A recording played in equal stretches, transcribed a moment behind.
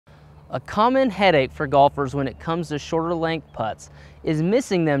A common headache for golfers when it comes to shorter length putts is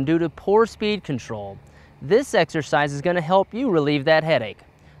missing them due to poor speed control. This exercise is going to help you relieve that headache.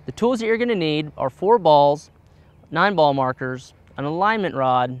 The tools that you're going to need are 4 balls, 9 ball markers, an alignment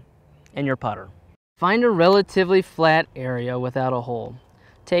rod, and your putter. Find a relatively flat area without a hole.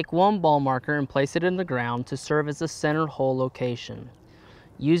 Take 1 ball marker and place it in the ground to serve as the center hole location.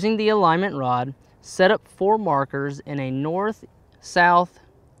 Using the alignment rod, set up 4 markers in a north, south,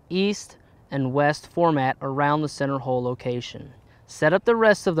 east, and west format around the center hole location. Set up the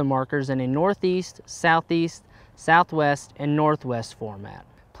rest of the markers in a northeast, southeast, southwest, and northwest format.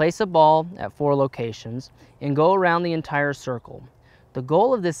 Place a ball at 4 locations and go around the entire circle. The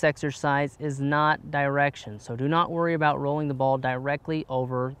goal of this exercise is not direction, so do not worry about rolling the ball directly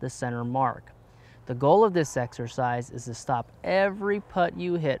over the center mark. The goal of this exercise is to stop every putt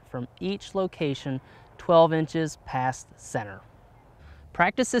you hit from each location 12 inches past center.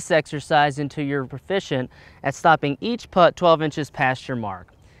 Practice this exercise until you're proficient at stopping each putt 12 inches past your mark.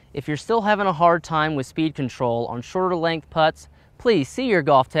 If you're still having a hard time with speed control on shorter length putts, please see your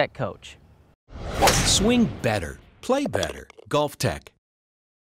GolfTEC coach. Swing better, play better. GolfTEC.